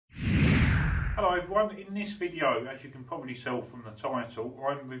Hello everyone, in this video, as you can probably tell from the title,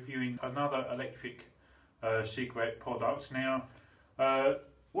 I'm reviewing another electric cigarette product. Now,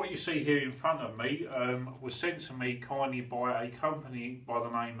 what you see here in front of me was sent to me kindly by a company by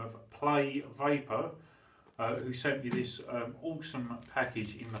the name of Play Vapor, who sent me this awesome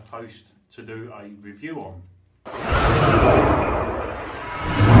package in the post to do a review on.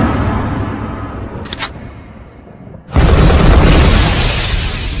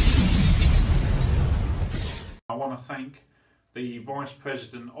 I want to thank the Vice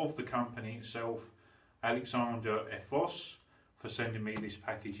President of the company itself, Alexander F. Ross, for sending me this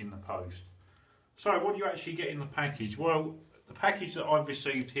package in the post. So what do you actually get in the package? Well, the package that I've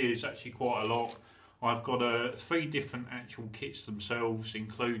received here is actually quite a lot. I've got 3 different actual kits themselves,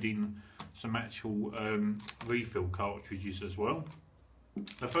 including some actual refill cartridges as well.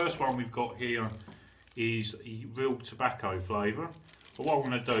 The first one we've got here is the real tobacco flavour. But what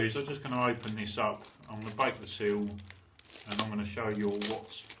I'm going to do is I'm just going to open this up, I'm going to break the seal, and I'm going to show you what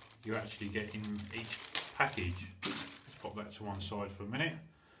you actually get in each package. Let's pop that to one side for a minute.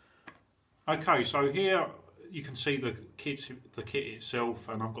 Okay, so here you can see the kit itself,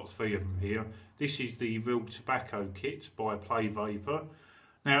 and I've got 3 of them here. This is the Real Tobacco Kit by Play Vapor.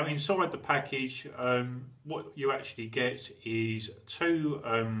 Now inside the package, what you actually get is 2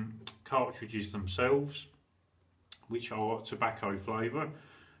 cartridges themselves, which are tobacco flavour.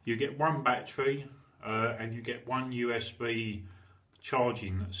 You get 1 battery and you get 1 USB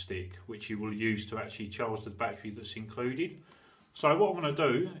charging stick, which you will use to actually charge the battery that's included. So what I'm going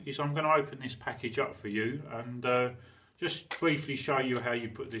to do is I'm going to open this package up for you and just briefly show you how you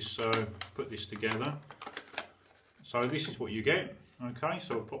put this together. So this is what you get. Okay,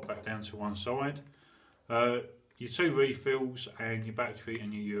 so I'll pop that down to one side. Your 2 refills and your battery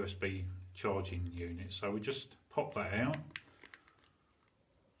and your USB charging unit. So we just pop that out.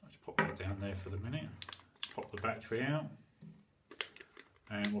 Let's pop that down there for the minute. Let's pop the battery out,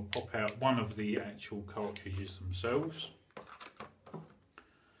 and we'll pop out one of the actual cartridges themselves.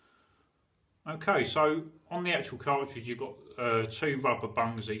 Okay, so on the actual cartridge you've got 2 rubber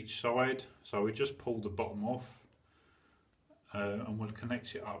bungs each side. So we just pull the bottom off and we'll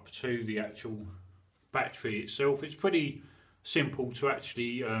connect it up to the actual battery itself. It's pretty simple to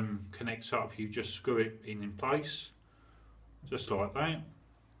actually connect up. You just screw it in place, just like that,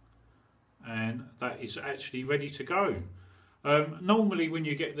 and that is actually ready to go. Normally when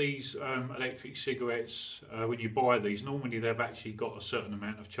you get these electric cigarettes, when you buy these, normally they've actually got a certain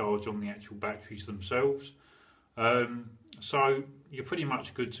amount of charge on the actual batteries themselves, so you're pretty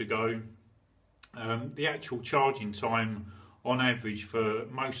much good to go. The actual charging time on average for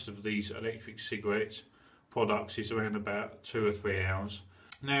most of these electric cigarettes products is around about 2 or 3 hours.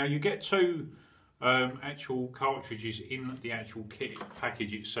 Now you get 2 actual cartridges in the actual kit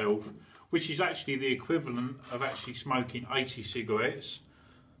package itself, which is actually the equivalent of actually smoking 80 cigarettes.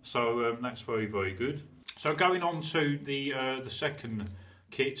 So that's very, very good. So going on to the second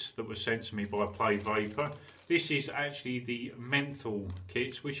kit that was sent to me by Play Vapor. This is actually the menthol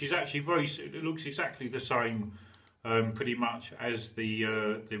kit, which is actually it looks exactly the same pretty much as the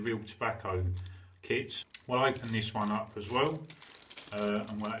real tobacco kit. We'll open this one up as well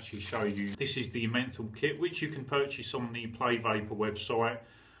and we'll actually show you. This is the menthol kit, which you can purchase on the Play Vapor website.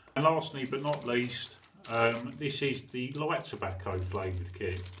 And lastly but not least, this is the light tobacco flavoured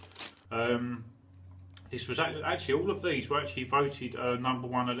kit. This was actually, all of these were actually voted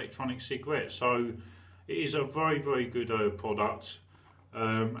 #1 electronic cigarette, so it is a very, very good product,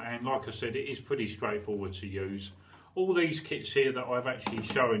 and like I said, it is pretty straightforward to use. All these kits here that I've actually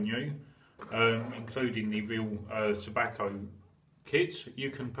shown you, including the real tobacco kits,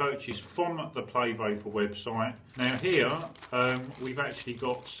 you can purchase from the Play Vapor website. Now here we've actually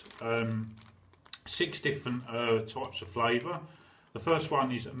got 6 different types of flavour. The first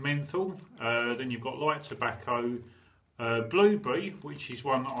one is menthol, then you've got light tobacco, blueberry, which is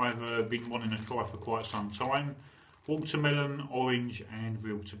one that I've been wanting to try for quite some time, watermelon, orange, and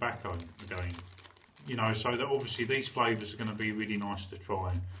real tobacco again. You know, so that obviously these flavours are going to be really nice to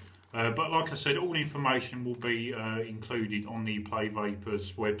try. But like I said, all information will be included on the Play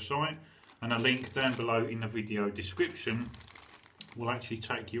Vapor's website, and a link down below in the video description will actually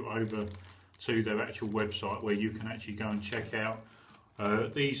take you over to their actual website, where you can actually go and check out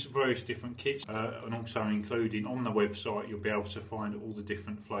these various different kits, and also including on the website you'll be able to find all the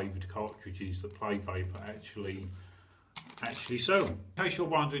different flavoured cartridges that Play Vapor actually sell. In case you're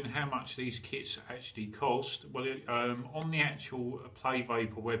wondering how much these kits actually cost, well, on the actual Play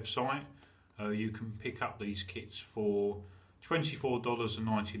Vapor website you can pick up these kits for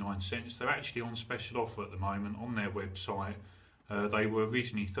 $24.99. They're actually on special offer at the moment on their website, They were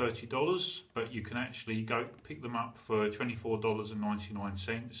originally $30, but you can actually go pick them up for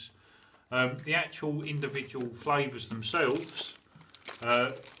 $24.99. The actual individual flavours themselves,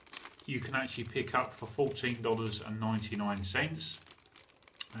 you can actually pick up for $14.99.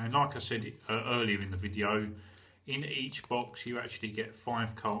 And like I said earlier in the video, in each box you actually get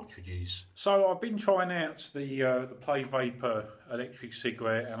 5 cartridges. So I've been trying out the Play Vapor electric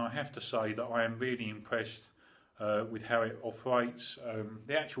cigarette, and I have to say that I am really impressed with how it operates.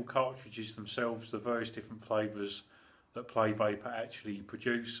 The actual cartridges themselves, the various different flavours that Play Vapor actually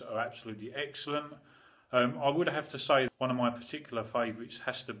produce, are absolutely excellent. I would have to say one of my particular favourites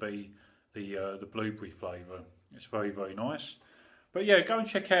has to be the blueberry flavour. It's very, very nice. But yeah, go and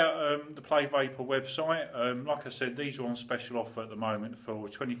check out the Play Vapor website. Like I said, these are on special offer at the moment for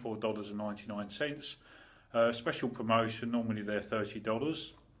 $24.99. Special promotion, normally they're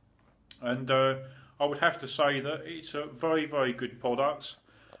 $30. And I would have to say that it's a very, very good product.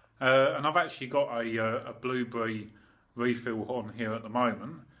 And I've actually got a blueberry refill on here at the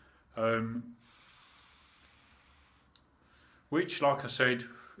moment. Which, like I said,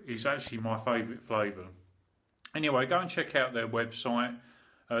 is actually my favourite flavour. Anyway, go and check out their website.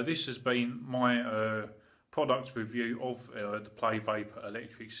 This has been my product review of the Play Vapor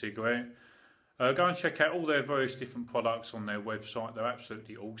electric cigarette. Go and check out all their various different products on their website. They're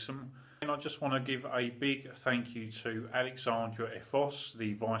absolutely awesome. And I just want to give a big thank you to Alexandra Efros,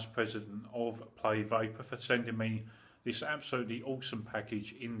 the Vice President of Play Vapor, for sending me this absolutely awesome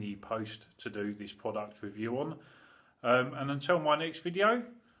package in the post to do this product review on. And until my next video,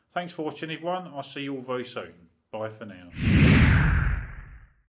 thanks for watching everyone. I'll see you all very soon. Bye for now.